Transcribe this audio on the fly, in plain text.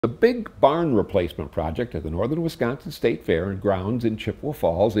The big barn replacement project at the Northern Wisconsin State Fair and grounds in Chippewa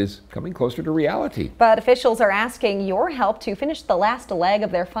Falls is coming closer to reality. But officials are asking your help to finish the last leg of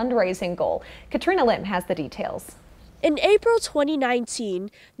their fundraising goal. Katrina Lim has the details. In April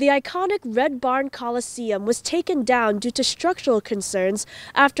 2019, the iconic Red Barn Coliseum was taken down due to structural concerns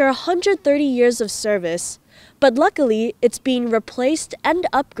after 130 years of service. But luckily, it's being replaced and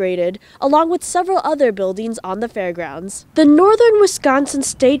upgraded, along with several other buildings on the fairgrounds. The Northern Wisconsin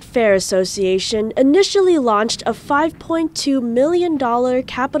State Fair Association initially launched a $5.2 million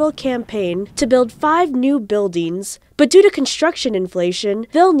capital campaign to build 5 new buildings. But due to construction inflation,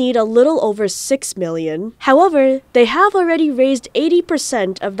 they'll need a little over $6 million. However, they have already raised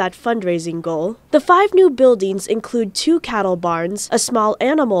 80% of that fundraising goal. The 5 new buildings include 2 cattle barns, a small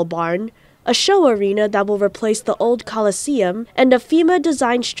animal barn, a show arena that will replace the old Coliseum, and a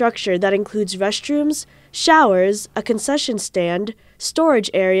FEMA-designed structure that includes restrooms, showers, a concession stand, storage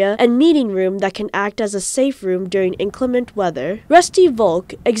area, and meeting room that can act as a safe room during inclement weather. Rusty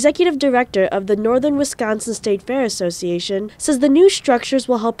Volk, executive director of the Northern Wisconsin State Fair Association, says the new structures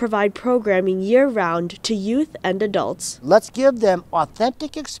will help provide programming year-round to youth and adults. Let's give them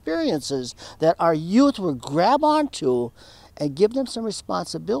authentic experiences that our youth will grab onto and give them some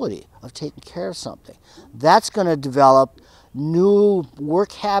responsibility of taking care of something. That's going to develop new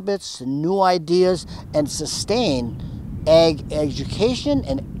work habits, new ideas, and sustain ag education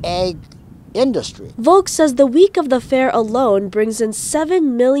and ag industry. Volk says the week of the fair alone brings in $7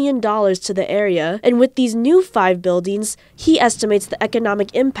 million to the area, and with these new 5 buildings, he estimates the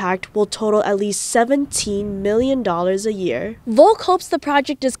economic impact will total at least $17 million a year. Volk hopes the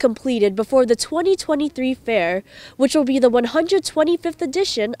project is completed before the 2023 fair, which will be the 125th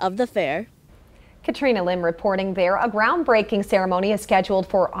edition of the fair. Katrina Lim reporting there. A groundbreaking ceremony is scheduled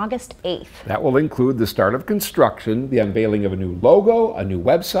for August 8th. That will include the start of construction, the unveiling of a new logo, a new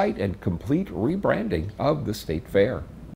website, and complete rebranding of the State Fair.